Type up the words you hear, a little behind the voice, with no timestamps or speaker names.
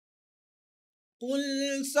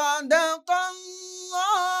قل صدق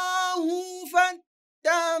الله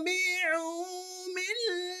فاتبعوا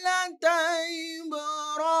ملة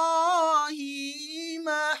إبراهيم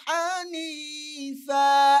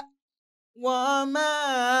حنيفا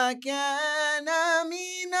وما كان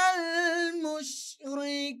من المشركين.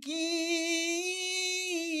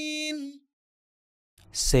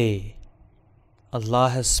 Say, Allah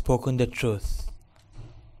has spoken the truth.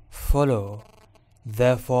 Follow,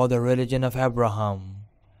 therefore, the religion of Abraham,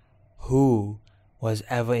 who was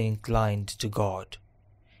ever inclined to God,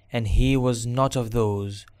 and he was not of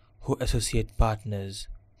those who associate partners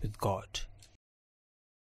with God.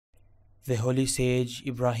 The holy sage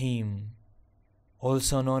Ibrahim,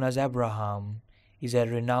 also known as Abraham, is a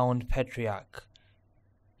renowned patriarch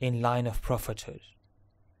in line of prophethood,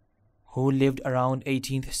 who lived around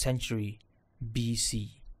 18th century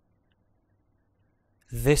BC.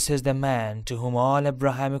 This is the man to whom all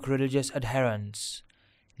Abrahamic religious adherents,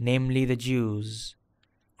 namely the Jews,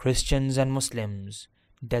 Christians and Muslims,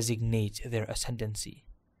 designate their ascendancy.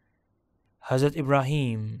 Hazrat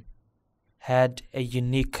Ibrahim had a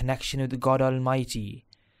unique connection with God Almighty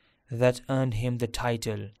that earned him the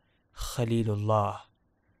title Khalilullah,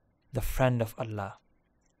 the friend of Allah.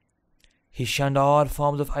 He shunned all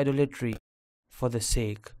forms of idolatry for the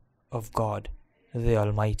sake of God the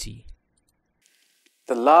Almighty.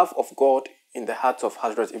 The love of God in the heart of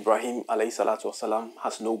Hazrat Ibrahim والسلام,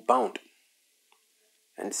 has no bound.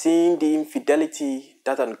 And seeing the infidelity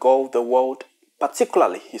that engulfed the world,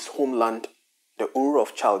 particularly his homeland, the Ur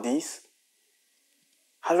of Chaldees,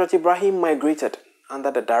 Hazrat Ibrahim migrated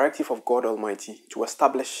under the directive of God Almighty to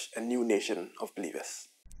establish a new nation of believers.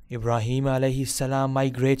 Ibrahim alayhi salam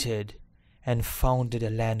migrated and founded a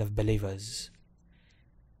land of believers.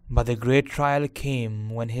 But the great trial came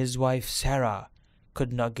when his wife Sarah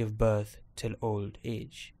could not give birth till old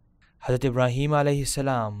age. Hazrat Ibrahim alayhi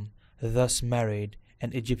salam thus married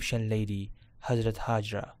an Egyptian lady, Hazrat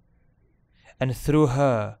Hajra, and through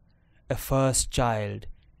her a first child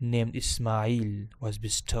named Ismail was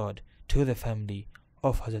bestowed to the family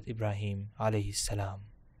of Hazrat Ibrahim alayhi salam.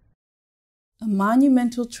 A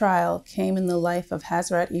monumental trial came in the life of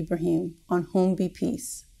Hazrat Ibrahim, on whom be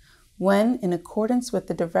peace, when, in accordance with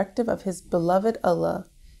the directive of his beloved Allah,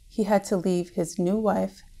 he had to leave his new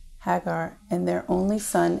wife, Hagar, and their only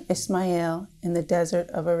son, Ismail, in the desert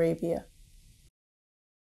of Arabia.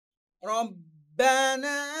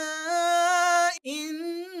 ربنا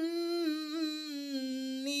إني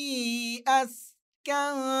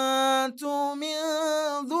أسكنت من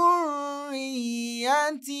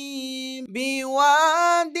ذريتي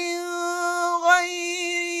بواد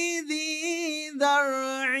غير ذي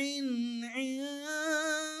ذرع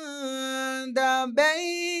عند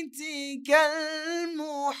بيتك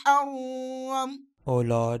المحرم. O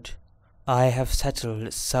Lord, I have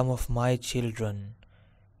settled some of my children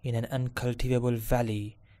in an uncultivable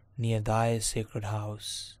valley near thy sacred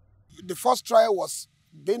house. The first trial was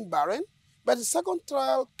being barren, but the second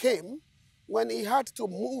trial came when he had to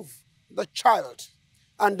move the child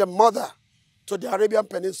and the mother to the Arabian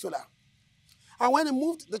Peninsula. And when he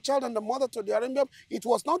moved the child and the mother to the Arabian, it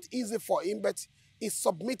was not easy for him, but he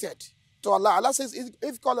submitted to Allah. Allah says,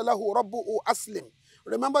 "If call Allahu Rabbuhu Aslim."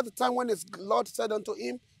 Remember the time when his Lord said unto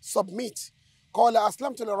him, "Submit." Qala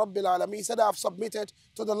aslamtu li Rabbil Alamin. He said, "I have submitted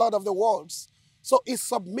to the Lord of the worlds." So he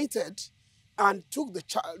submitted and took the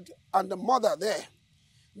child and the mother there.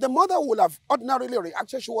 The mother would have ordinarily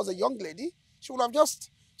reacted. She was a young lady. She would have just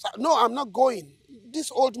said, "No, I'm not going. This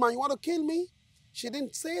old man, you want to kill me?" She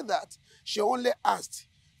didn't say that. She only asked,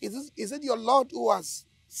 is it your Lord who has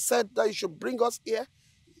said that you should bring us here?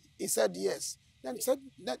 He said, "Yes." Then he said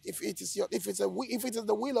that if it is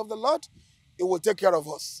the will of the Lord, He will take care of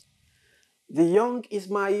us. The young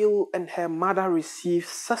Ismail and her mother received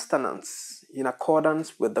sustenance in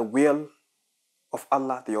accordance with the will of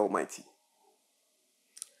Allah the Almighty.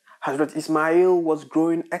 Hazrat Ismail was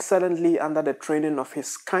growing excellently under the training of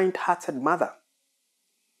his kind-hearted mother.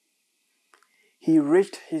 He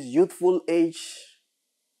reached his youthful age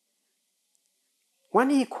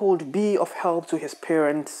when he could be of help to his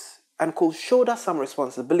parents and could shoulder some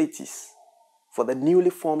responsibilities for the newly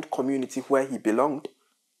formed community where he belonged.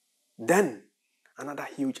 Then another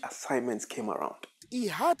huge assignment came around. He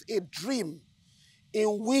had a dream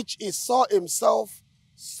in which he saw himself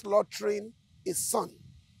slaughtering his son.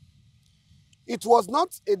 It was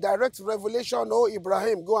not a direct revelation, "Oh,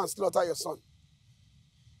 Ibrahim, go and slaughter your son."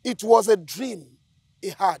 It was a dream he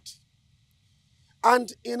had.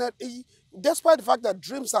 And despite the fact that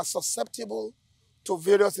dreams are susceptible to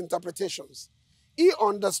various interpretations, he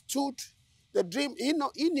understood the dream.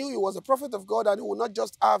 He knew he was a prophet of God, and he would not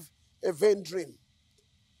just have a vain dream.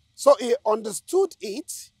 So he understood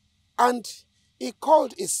it, and he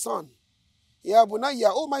called his son. Ya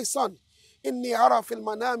bunayya, oh my son, inni ara fil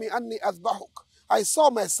manami anni azbahuk. I saw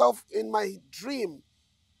myself in my dream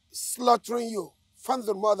slaughtering you.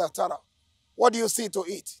 Fanzur mother tara. What do you see to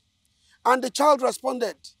eat? And the child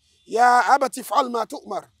responded, Ya abati fa'al ma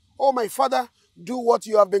tu'mar. Oh my father, do what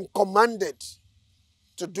you have been commanded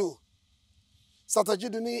to do.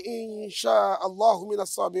 Satajiduni insha'Allahu min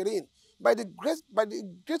as-sabirin. By the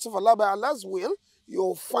grace of Allah, by Allah's will,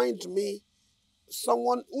 you'll find me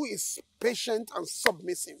someone who is patient and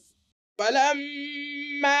submissive.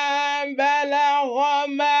 فلما بلغ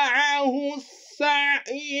معه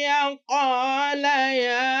السعي قال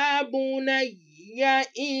يا بني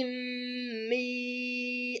إني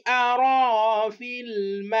أرى في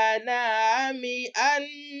المنام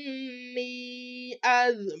أني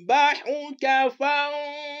أذبحك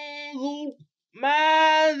فانظر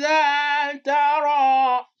ماذا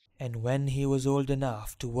ترى. And when he was old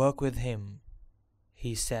enough to work with him,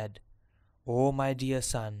 he said, O my dear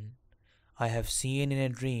son, I have seen in a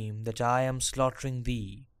dream that I am slaughtering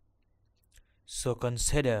thee. So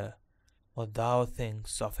consider what thou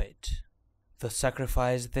thinkst of it. The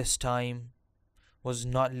sacrifice this time was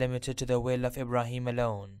not limited to the will of Ibrahim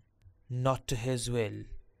alone, not to his will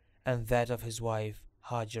and that of his wife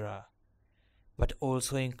Hajra, but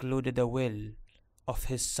also included the will of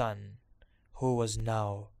his son, who was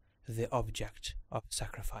now the object of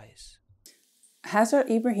sacrifice. Hazrat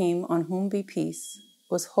Ibrahim, on whom be peace,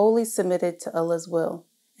 was wholly submitted to Allah's will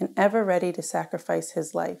and ever ready to sacrifice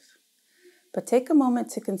his life. But take a moment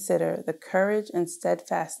to consider the courage and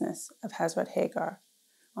steadfastness of Hazrat Hagar,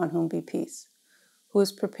 on whom be peace, who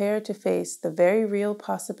is prepared to face the very real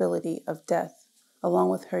possibility of death along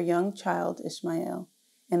with her young child Ishmael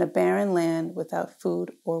in a barren land without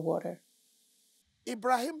food or water.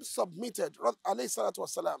 Ibrahim submitted, alayhi salatu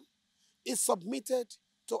wasalam, he submitted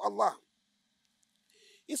to Allah.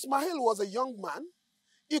 Ismail was a young man.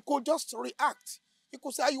 He could just react. He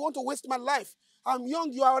could say, you want to waste my life. I'm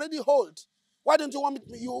young, you are already old. Why don't you want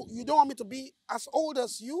me to, you don't want me to be as old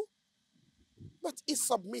as you? But he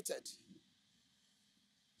submitted.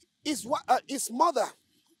 His mother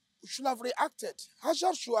should have reacted.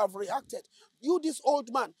 Hajar should have reacted. You, this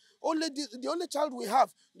old man, the only child we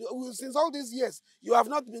have, since all these years, you have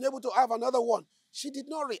not been able to have another one. She did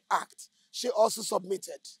not react. She also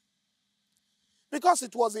submitted. Because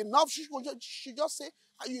it was enough, she just say,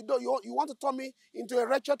 you want to turn me into a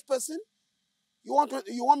wretched person? You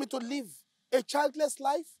want me to live a childless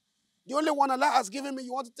life? The only one Allah has given me,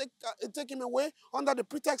 you want to take him away under the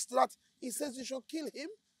pretext that he says you should kill him?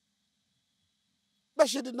 But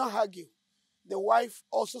she did not argue. The wife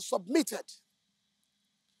also submitted.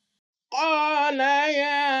 قال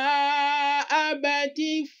يا أبت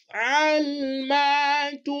افعل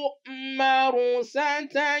ما تؤمر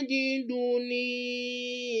ستجدني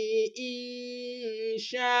إن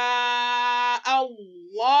شاء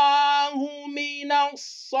الله من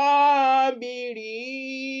الصابرين.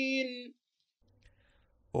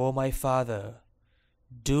 O my father,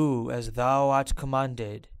 do as thou art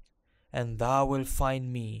commanded, and thou wilt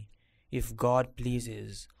find me, if God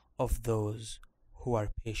pleases, of those who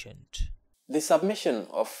are patient. The submission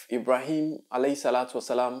of Ibrahim alayhi salatu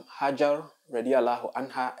wasalam, Hajar radiallahu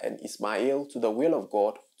anha, and Ismail to the will of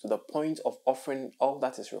God, to the point of offering all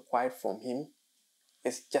that is required from him,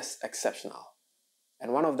 is just exceptional,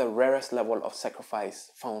 and one of the rarest level of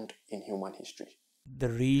sacrifice found in human history. They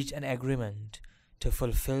reached an agreement to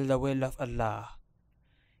fulfill the will of Allah.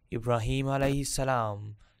 Ibrahim alayhi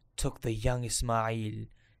salam took the young Ismail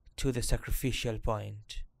to the sacrificial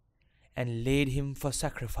point and laid him for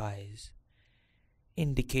sacrifice,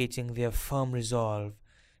 indicating their firm resolve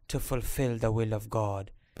to fulfill the will of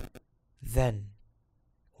God. Then,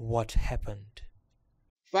 what happened?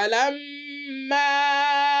 فلما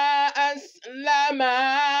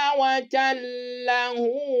أسلما وتله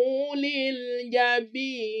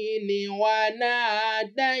للجبين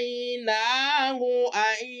وناديناه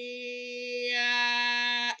أن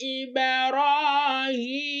يا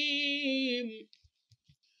إبراهيم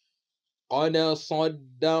قد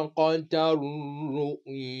صدقت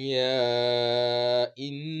الرؤيا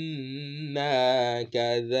إنا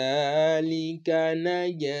كذلك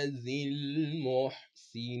نجزي المحسنين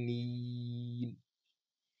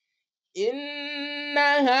إن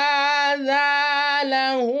هذا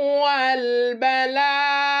لهو البلاء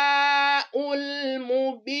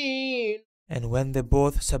المبين. And when they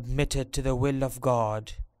both submitted to the will of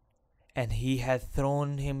God, and he had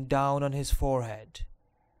thrown him down on his forehead,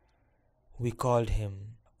 we called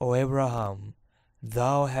him, O Abraham,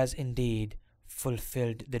 thou hast indeed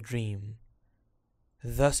fulfilled the dream.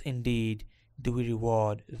 Thus indeed do we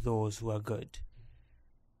reward those who are good.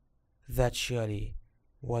 That surely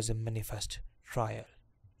was a manifest trial.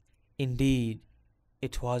 Indeed,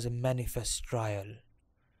 it was a manifest trial.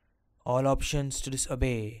 All options to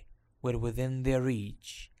disobey were within their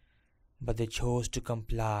reach, but they chose to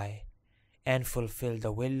comply and fulfill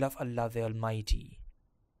the will of Allah the Almighty.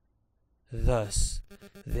 Thus,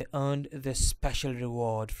 they earned the special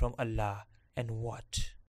reward from Allah, and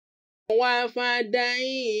what?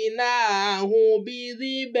 وَفَدَيْنَاهُ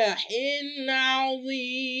بِذِبْحٍ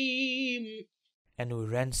عَظِيمٍ. And we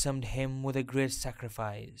ransomed him with a great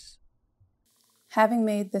sacrifice. Having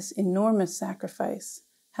made this enormous sacrifice,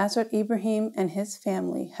 Hazrat Ibrahim and his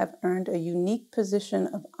family have earned a unique position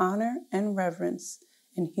of honor and reverence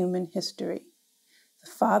in human history.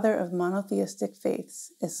 The father of monotheistic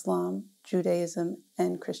faiths, Islam, Judaism,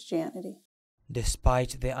 and Christianity.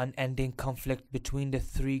 Despite the unending conflict between the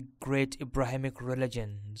three great Abrahamic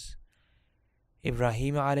religions,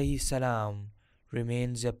 Ibrahim alayhi salam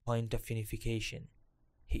remains a point of unification.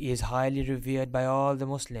 He is highly revered by all the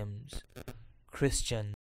Muslims,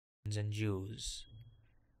 Christians, and Jews.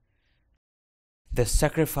 The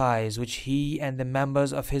sacrifice which he and the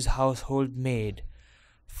members of his household made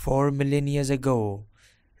 4 millennia ago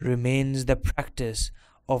remains the practice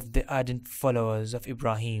of the ardent followers of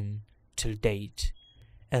Ibrahim till date,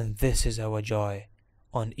 and this is our joy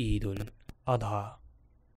on Eid Ul Adha.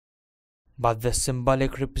 But the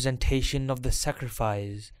symbolic representation of the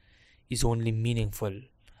sacrifice is only meaningful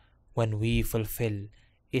when we fulfill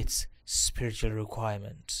its spiritual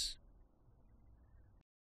requirements.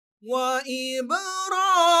 وَإِبْرَاهِيمَ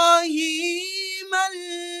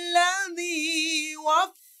الَّذِي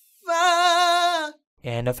وَفَّى.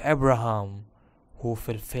 And of Abraham, who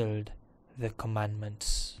fulfilled the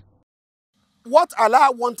commandments. What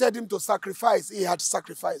Allah wanted him to sacrifice, he had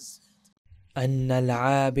sacrificed. أن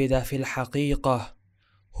العابد في الحقيقة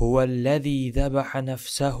هو الذي ذبح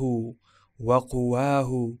نفسه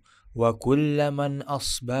وقواه وكل من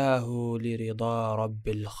أصباه لرضا رب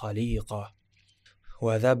الخليقة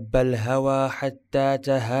وذب الهوى حتى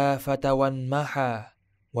تهافت وانمحى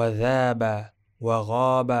وذاب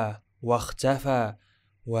وغاب واختفى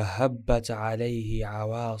وهبت عليه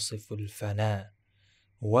عواصف الفناء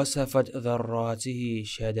وسفت ذراته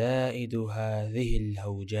شدائد هذه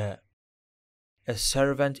الهوجاء. A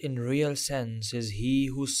servant in real sense is he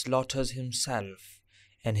who slaughters himself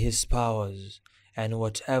and his powers and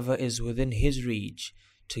whatever is within his reach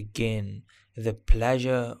to gain the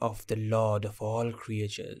pleasure of the Lord of all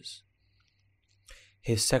creatures.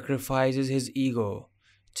 He sacrifices his ego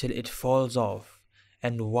till it falls off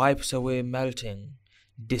and wipes away, melting,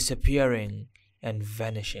 disappearing and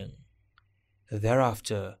vanishing.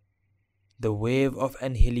 Thereafter, the wave of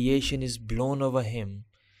annihilation is blown over him,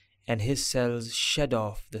 and his cells shed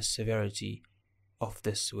off the severity of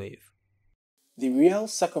this wave. The real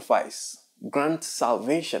sacrifice grants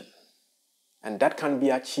salvation, and that can be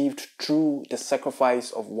achieved through the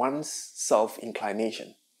sacrifice of one's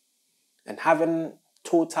self-inclination and having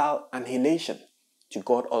total annihilation to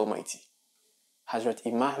God Almighty. Hazrat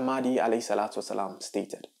Imam Mahdi alayhi salatu wasalam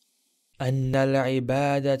stated, أن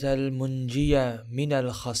العبادة المنجية من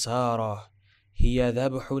الخسارة هي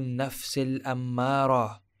ذبح النفس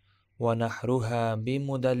الأمارة ونحرها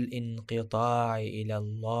بمدى الانقطاع إلى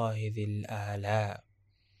الله ذي الآلاء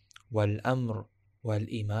والأمر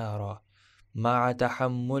والإمارة مع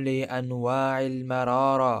تحمل أنواع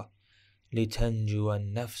المرارة لتنجو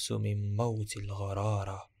النفس من موت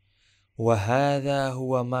الغرارة. وهذا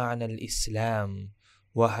هو معنى الإسلام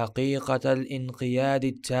وحقيقة الانقياد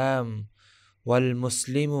التام،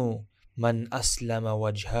 والمسلم من أسلم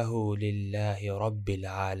وجهه لله رب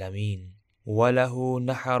العالمين وله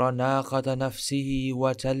نحر ناقة نفسه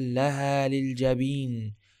وتلها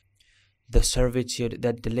للجبين. The servitude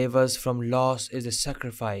that delivers from loss is the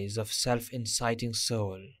sacrifice of self-inciting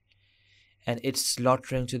soul, and its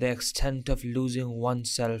slaughtering to the extent of losing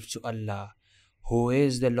oneself to Allah, who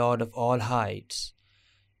is the Lord of all heights,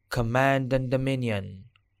 command and dominion,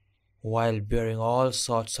 while bearing all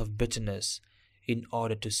sorts of bitterness in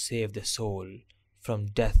order to save the soul from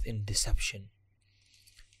death in deception.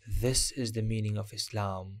 This is the meaning of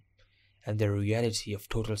Islam and the reality of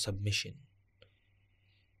total submission.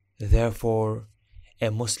 Therefore, a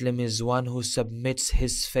Muslim is one who submits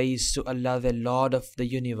his face to Allah, the Lord of the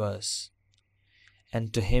universe,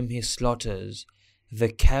 and to Him he slaughters the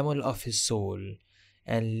camel of his soul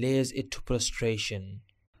and lays it to prostration,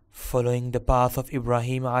 following the path of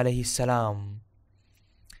Ibrahim alayhi salam.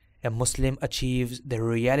 A Muslim achieves the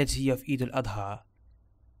reality of Eid Ul Adha.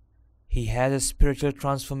 He has a spiritual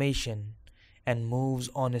transformation and moves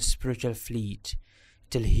on his spiritual fleet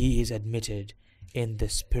till he is admitted in the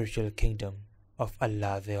spiritual kingdom of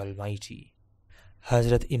Allah the Almighty.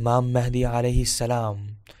 Hazrat Imam Mahdi alayhi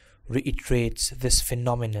salam reiterates this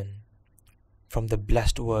phenomenon from the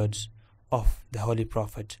blessed words of the Holy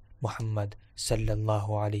Prophet Muhammad sallallahu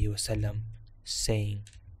alayhi wasallam, saying,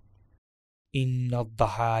 Inna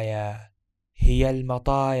ad-dahaya hiya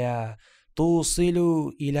al-mataya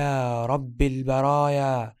tusilu ila rabbil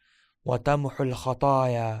baraya wa tamhu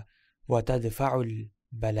al-khataya wa tadfa'u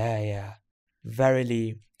al-balaya.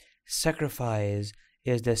 Verily, sacrifice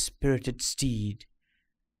is the spirited steed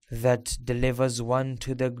that delivers one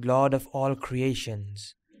to the Lord of all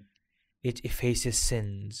creations. It effaces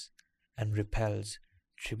sins and repels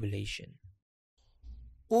tribulation.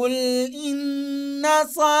 قل إن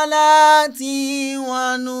صلاتي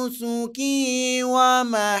ونسكي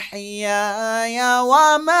ومحياي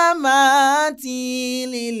ومماتي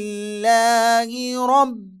لله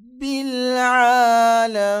رب العالمين